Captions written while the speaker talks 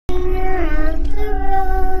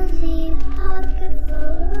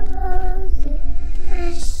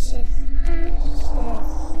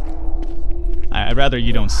rather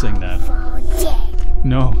you don't sing that.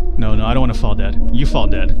 No, I don't want to fall dead. You fall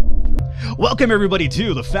dead. Welcome everybody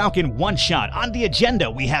to the Falcon One Shot. On the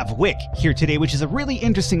agenda we have WICK here today, which is a really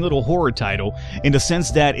interesting little horror title in the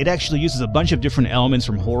sense that it actually uses a bunch of different elements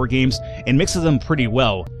from horror games and mixes them pretty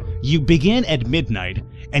well. You begin at midnight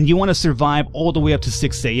and you want to survive all the way up to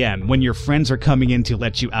 6 a.m. when your friends are coming in to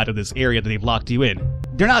let you out of this area that they've locked you in.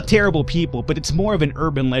 They're not terrible people, but it's more of an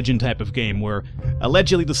urban legend type of game where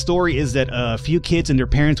allegedly the story is that a few kids and their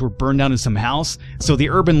parents were burned down in some house, so the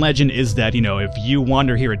urban legend is that, you know, if you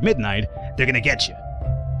wander here at midnight, they're gonna get you.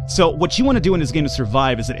 So what you want to do in this game to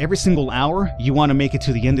survive is that every single hour, you want to make it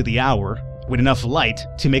to the end of the hour with enough light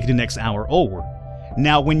to make it the next hour over.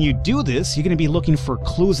 Now, when you do this, you're going to be looking for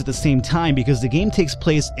clues at the same time because the game takes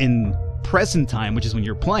place in present time, which is when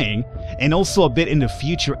you're playing, and also a bit in the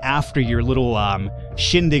future after your little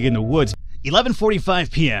shindig in the woods. 11:45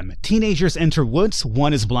 p.m. Teenagers enter woods.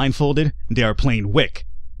 One is blindfolded. They are playing WICK.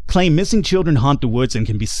 Claim missing children haunt the woods and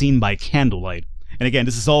can be seen by candlelight. And again,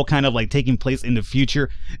 this is all kind of like taking place in the future.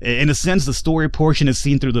 In a sense, the story portion is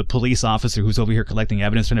seen through the police officer who's over here collecting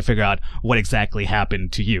evidence, trying to figure out what exactly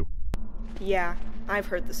happened to you. Yeah, I've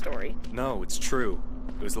heard the story. No, it's true.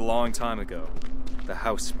 It was a long time ago. The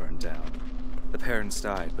house burned down. The parents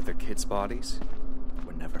died, but their kids' bodies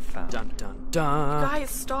were never found. Dun dun dun.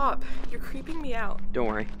 Guys, stop. You're creeping me out. Don't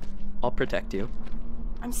worry. I'll protect you.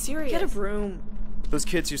 I'm serious. Get a room. Those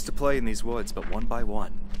kids used to play in these woods, but one by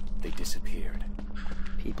one, they disappeared.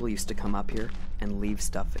 People used to come up here and leave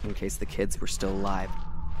stuff in case the kids were still alive.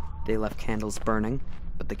 They left candles burning,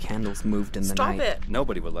 but the candles moved in the night. Stop it!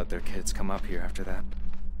 Nobody would let their kids come up here after that.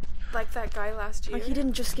 Like that guy last year? Like he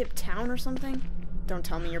didn't just skip town or something? Don't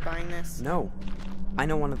tell me you're buying this. No. I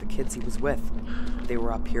know one of the kids he was with. They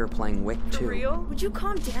were up here playing WICK too. For real? Would you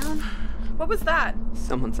calm down? What was that?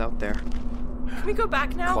 Someone's out there. Can we go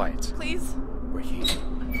back now? Quiet. Please? We're here.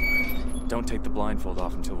 Don't take the blindfold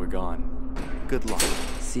off until we're gone. Good luck.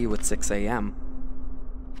 See you at 6 a.m.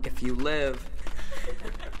 If you live.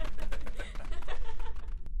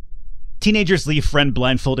 Teenagers leave friend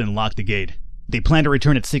blindfolded and lock the gate. They plan to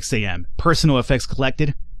return at 6 a.m. Personal effects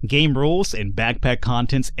collected, game rules, and backpack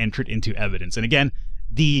contents entered into evidence. And again,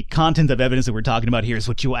 the content of evidence that we're talking about here is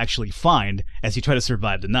what you'll actually find as you try to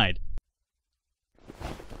survive the night.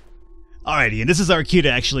 Alrighty, and this is our cue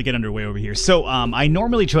to actually get underway over here. So, I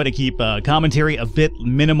normally try to keep commentary a bit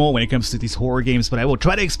minimal when it comes to these horror games, but I will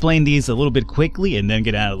try to explain these a little bit quickly and then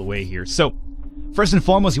get out of the way here. So, first and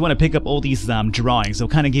foremost, you want to pick up all these drawings. They'll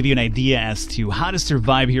kind of give you an idea as to how to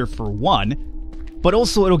survive here for one, but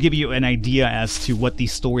also it'll give you an idea as to what the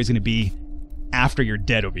story is going to be after you're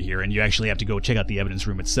dead over here, and you actually have to go check out the evidence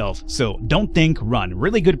room itself. So don't think, run.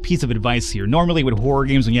 Really good piece of advice here. Normally with horror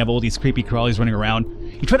games, when you have all these creepy crawlies running around,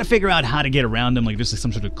 you try to figure out how to get around them, like there's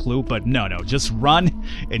some sort of clue, but no, just run,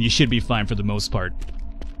 and you should be fine for the most part.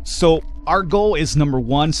 So our goal is number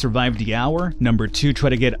one, survive the hour. Number two, try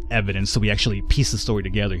to get evidence so we actually piece the story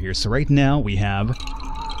together here. So right now we have...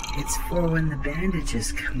 It's for when the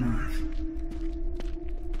bandages come off.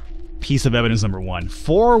 Piece of evidence number one.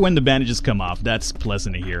 For when the bandages come off. That's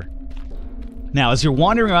pleasant to hear. Now, as you're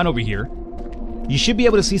wandering around over here, you should be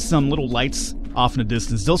able to see some little lights off in the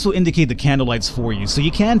distance. They also indicate the candlelights for you, so you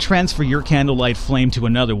can transfer your candlelight flame to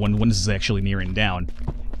another one when this is actually nearing down.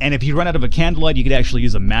 And if you run out of a candlelight, you could actually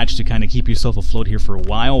use a match to kind of keep yourself afloat here for a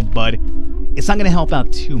while, but it's not going to help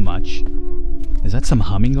out too much. Is that some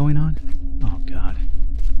humming going on? Oh, God.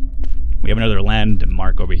 We have another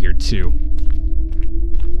landmark over here, too.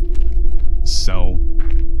 So,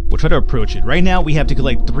 we'll try to approach it. Right now, we have to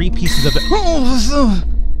collect 3 pieces of...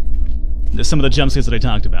 There's some of the jump scares that I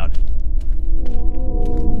talked about.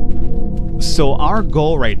 So our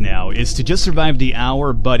goal right now is to just survive the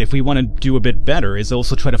hour, but if we want to do a bit better, is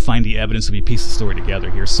also try to find the evidence so we piece the story together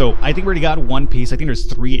here. So I think we already got 1 piece. I think there's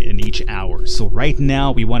 3 in each hour. So right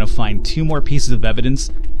now, we want to find 2 more pieces of evidence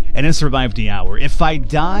and then survive the hour. If I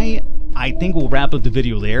die, I think we'll wrap up the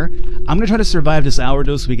video there. I'm going to try to survive this hour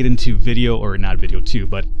though so we get into video, or not video 2,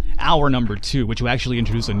 but hour number 2, which will actually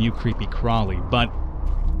introduce a new creepy crawly. But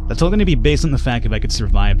that's all going to be based on the fact if I could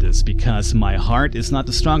survive this, because my heart is not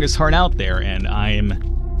the strongest heart out there, and I'm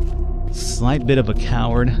a slight bit of a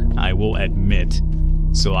coward, I will admit.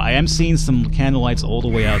 So I am seeing some candlelights all the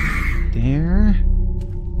way out there.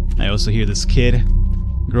 I also hear this kid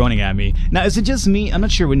groaning at me. Now, is it just me? I'm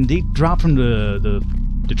not sure. When they drop from the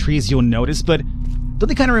trees, you'll notice, but don't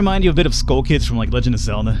they kind of remind you a bit of Skull Kids from, like, Legend of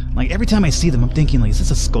Zelda? Like, every time I see them, I'm thinking, like, is this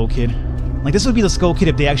a Skull Kid? Like, this would be the Skull Kid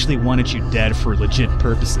if they actually wanted you dead for legit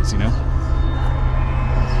purposes, you know?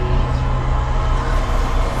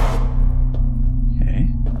 Okay.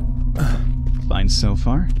 Fine so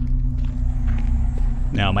far.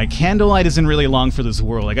 Now, my candlelight isn't really long for this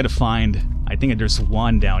world. I gotta find... I think there's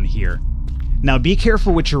one down here. Now, be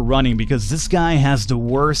careful what you're running, because this guy has the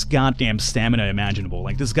worst goddamn stamina imaginable.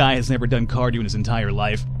 Like, this guy has never done cardio in his entire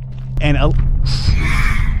life. And...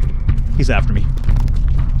 he's after me.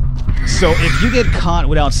 So, if you get caught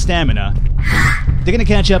without stamina, they're gonna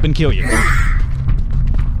catch up and kill you.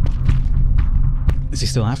 Is he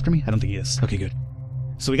still after me? I don't think he is. Okay, good.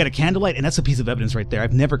 So we got a candlelight, and that's a piece of evidence right there.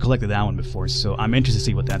 I've never collected that one before, so I'm interested to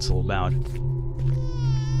see what that's all about.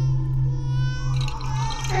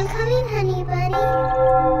 I'm coming, honey buddy.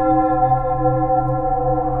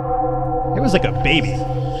 There was like a baby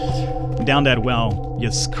down that well,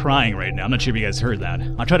 just crying right now. I'm not sure if you guys heard that.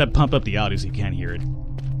 I'll try to pump up the audio so you can't hear it.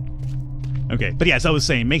 Okay, but yeah, as I was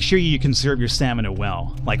saying, make sure you conserve your stamina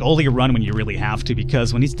well. Like, only run when you really have to,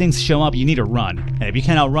 because when these things show up, you need to run. And if you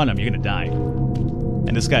can't outrun them, you're gonna die.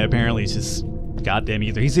 And this guy apparently is just goddamn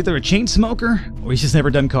he's either a chain smoker or he's just never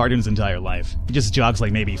done cardio in his entire life. He just jogs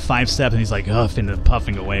like maybe 5 steps and he's like huffing and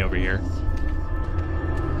puffing away over here.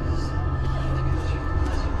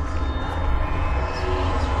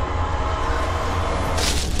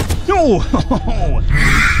 No!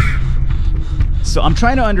 So I'm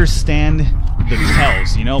trying to understand the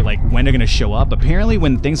tells, you know, like when they're gonna show up. Apparently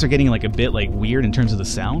when things are getting like a bit like weird in terms of the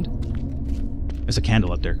sound. There's a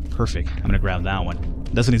candle up there. Perfect. I'm gonna grab that one.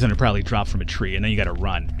 That's when he's gonna probably drop from a tree, and then you gotta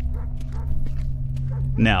run.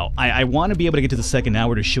 Now, I want to be able to get to the second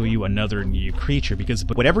hour to show you another new creature, because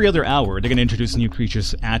with every other hour, they're gonna introduce new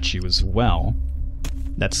creatures at you as well.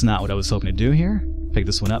 That's not what I was hoping to do here. Pick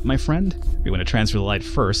this one up, my friend. We want to transfer the light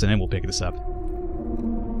first, and then we'll pick this up.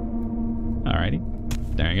 Alrighty.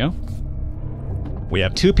 There you go. We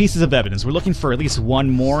have 2 pieces of evidence. We're looking for at least one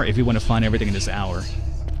more if we want to find everything in this hour.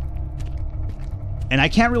 And I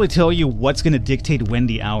can't really tell you what's going to dictate when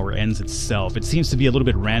the hour ends itself. It seems to be a little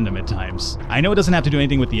bit random at times. I know it doesn't have to do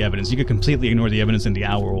anything with the evidence. You could completely ignore the evidence and the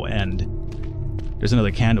hour will end. There's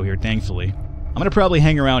another candle here, thankfully. I'm going to probably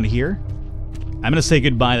hang around here. I'm going to say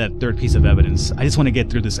goodbye to that 3rd piece of evidence. I just want to get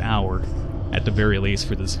through this hour, at the very least,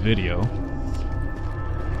 for this video.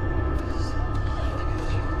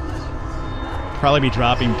 Probably be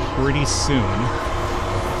dropping pretty soon.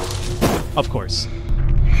 Of course.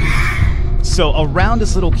 So around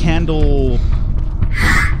this little candle...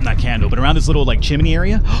 Not candle, but around this little, like, chimney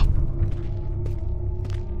area...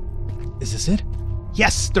 Is this it?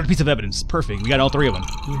 Yes! 3rd piece of evidence. Perfect. We got all 3 of them.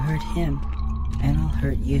 You hurt him, and I'll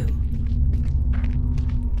hurt you.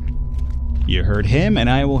 You hurt him, and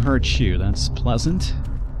I will hurt you. That's pleasant.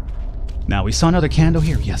 Now, we saw another candle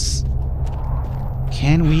here. Yes.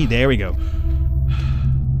 Can we... There we go.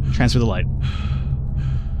 Transfer the light.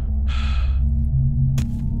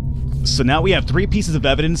 So now we have 3 pieces of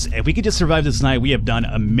evidence. If we could just survive this night, we have done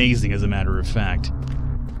amazing, as a matter of fact.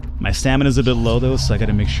 My stamina's a bit low, though, so I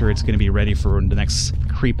gotta make sure it's gonna be ready for the next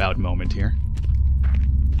creep-out moment here.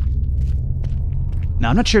 Now,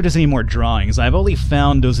 I'm not sure if there's any more drawings. I've only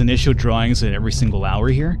found those initial drawings in every single hour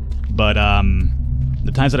here, but,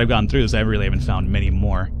 the times that I've gone through this, I really haven't found many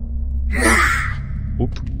more.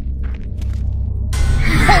 Oop.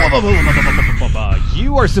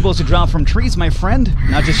 You are supposed to drop from trees, my friend,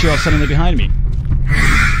 not just show up suddenly behind me.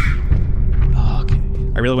 Okay.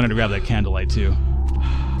 I really wanted to grab that candlelight, too.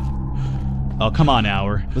 Oh, come on,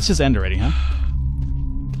 hour. Let's just end already, huh?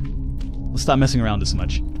 Let's stop messing around this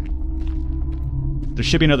much. There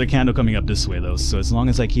should be another candle coming up this way, though, so as long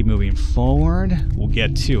as I keep moving forward, we'll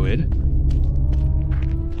get to it.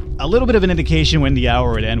 A little bit of an indication when the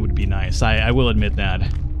hour would end would be nice. I will admit that.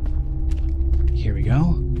 Here we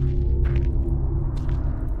go.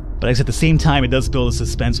 But I guess at the same time, it does build a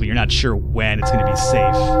suspense when you're not sure when it's going to be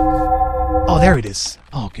safe. Oh, there it is.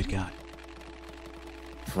 Oh, good God.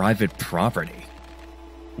 Private property?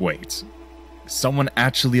 Wait, someone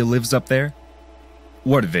actually lives up there?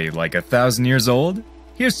 What are they, like 1,000 years old?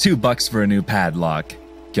 Here's $2 for a new padlock.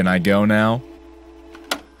 Can I go now?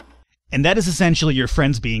 And that is essentially your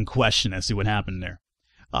friends being questioned as to what happened there.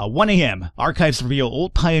 1 a.m. Archives reveal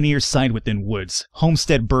old pioneer site within woods.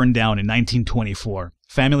 Homestead burned down in 1924.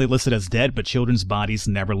 Family listed as dead, but children's bodies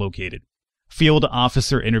never located. Field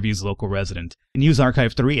officer interviews local resident. News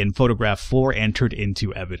Archive 3 and Photograph 4 entered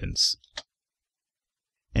into evidence.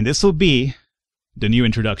 And this will be the new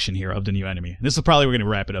introduction here of the new enemy. This is probably, we're going to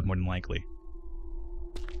wrap it up more than likely.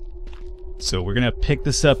 So we're going to pick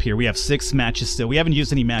this up here. We have 6 matches still. We haven't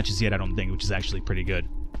used any matches yet, I don't think, which is actually pretty good.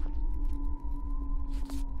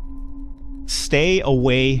 Stay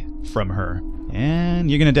away from her.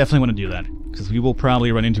 And you're going to definitely want to do that, because we will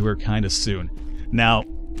probably run into her kind of soon. Now,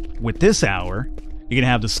 with this hour, you're going to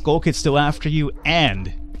have the Skull Kid still after you,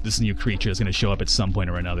 and this new creature is going to show up at some point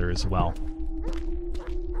or another as well.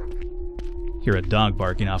 Hear a dog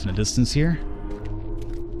barking off in the distance here.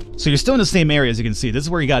 So you're still in the same area, as you can see. This is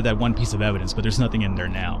where you got that one piece of evidence, but there's nothing in there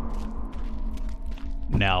now.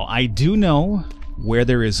 Now, I do know where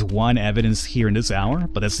there is one evidence here in this hour,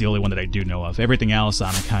 but that's the only one that I do know of. Everything else,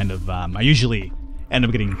 I'm kind of, I usually end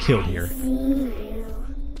up getting killed here.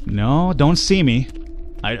 No, don't see me.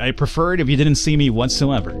 I prefer it if you didn't see me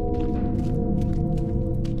whatsoever.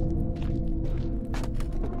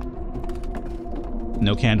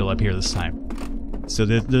 No candle up here this time. So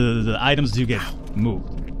the items do get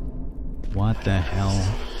moved. What the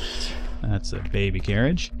hell? That's a baby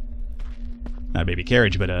carriage. Not a baby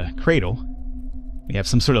carriage, but a cradle. We have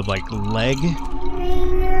some sort of like leg.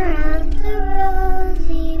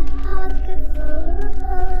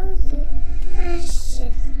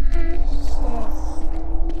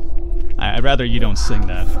 I'd rather you don't sing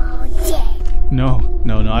that. No,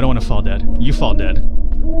 I don't want to fall dead. You fall dead.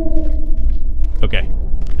 Okay.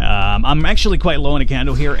 I'm actually quite low on a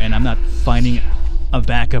candle here, and I'm not finding a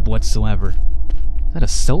backup whatsoever. Is that a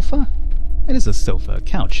sofa? It is a sofa. A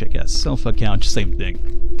couch, I guess. Sofa, couch, same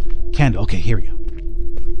thing. Candle. Okay, here we go.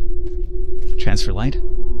 Transfer light.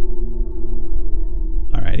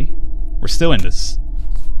 Alrighty. We're still in this.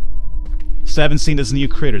 Still haven't seen this new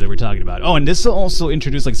critter that we're talking about. Oh, and this will also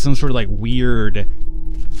introduce like some sort of like weird...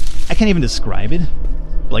 I can't even describe it.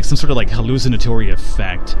 Like some sort of like hallucinatory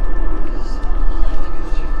effect.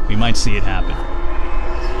 We might see it happen.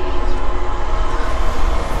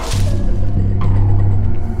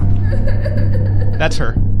 That's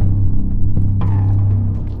her.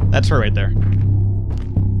 That's her right there.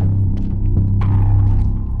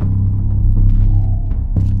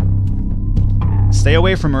 Stay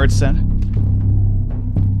away from her, it said.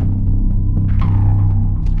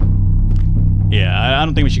 Yeah, I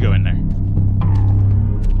don't think we should go in there.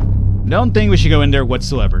 Don't think we should go in there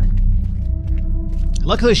whatsoever.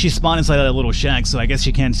 Luckily, she spawned inside that little shack, so I guess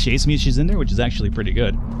she can't chase me if she's in there, which is actually pretty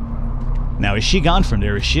good. Now, is she gone from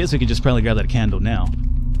there? If she is, we could just probably grab that candle now.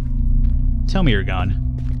 Tell me you're gone.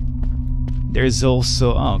 There's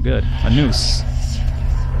also... oh, good. A noose.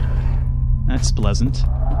 That's pleasant.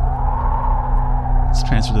 Let's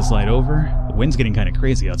transfer this light over. The wind's getting kind of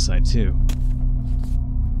crazy outside, too.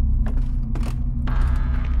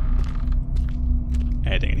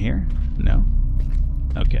 Anything in here? No?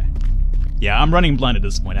 Okay. Yeah, I'm running blind at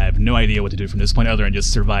this point. I have no idea what to do from this point other than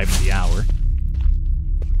just surviving the hour.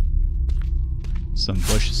 Some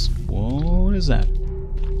bushes. What is that?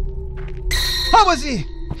 How was he?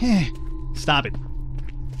 Stop it.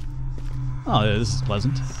 Oh, this is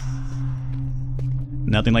pleasant.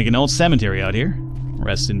 Nothing like an old cemetery out here.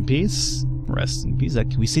 Rest in peace. Rest in peace.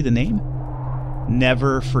 Can we see the name?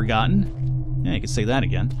 Never forgotten. Yeah, you could say that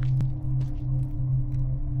again.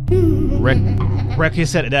 Requiem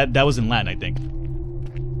said that was in Latin, I think.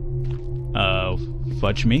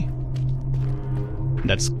 Fudge me.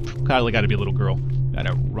 That's probably got to be a little girl.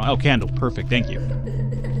 Oh, candle. Perfect. Thank you.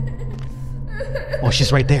 Oh,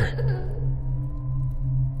 she's right there.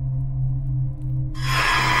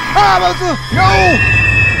 No!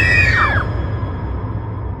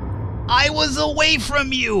 I was away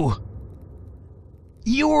from you.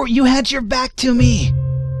 You had your back to me.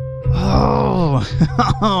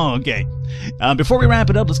 Oh, okay. Before we wrap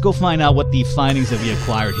it up, let's go find out what the findings that we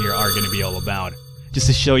acquired here are going to be all about. Just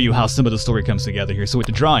to show you how some of the story comes together here. So with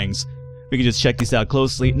the drawings, we can just check these out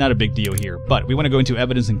closely. Not a big deal here, but we want to go into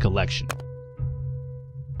evidence and collection.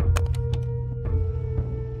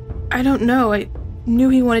 I don't know. I knew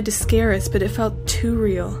he wanted to scare us, but it felt too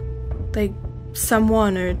real. Like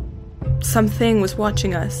someone or something was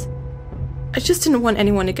watching us. I just didn't want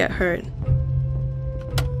anyone to get hurt.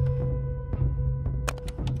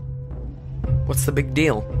 What's the big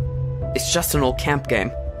deal? It's just an old camp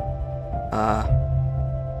game.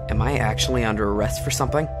 Am I actually under arrest for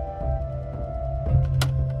something?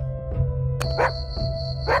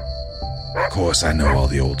 Of course, I know all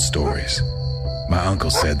the old stories. My uncle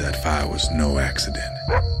said that fire was no accident.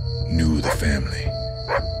 Knew the family.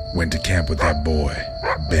 Went to camp with that boy,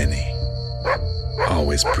 Benny.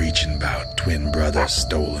 Always preaching about twin brothers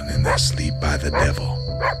stolen in their sleep by the devil.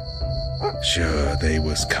 Sure, they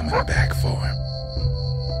was coming back for him.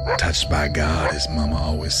 Touched by God, his mama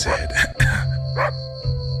always said.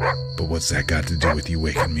 But what's that got to do with you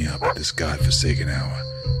waking me up at this godforsaken hour?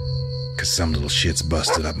 'Cause some little shit's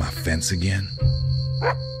busted up my fence again?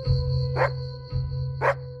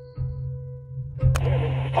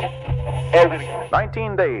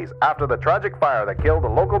 19 days after the tragic fire that killed a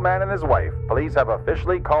local man and his wife, police have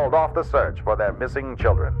officially called off the search for their missing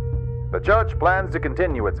children. The church plans to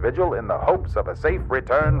continue its vigil in the hopes of a safe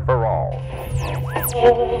return for all.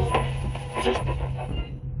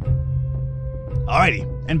 Alrighty,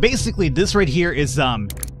 and basically this right here is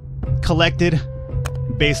collected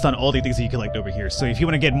based on all the things that you collect over here. So if you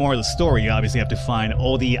want to get more of the story, you obviously have to find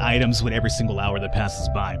all the items with every single hour that passes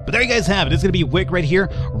by. But there you guys have it. It's going to be WICK right here.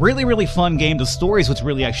 Really, really fun game. The story is what's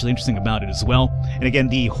really actually interesting about it as well. And again,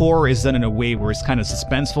 the horror is done in a way where it's kind of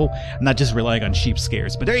suspenseful, not just relying on cheap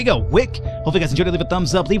scares. But there you go, WICK. Hopefully you guys enjoyed it. Leave a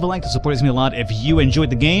thumbs up, leave a like to support me a lot. If you enjoyed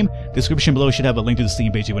the game, description below should have a link to the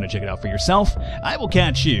Steam page if you want to check it out for yourself. I will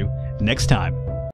catch you next time.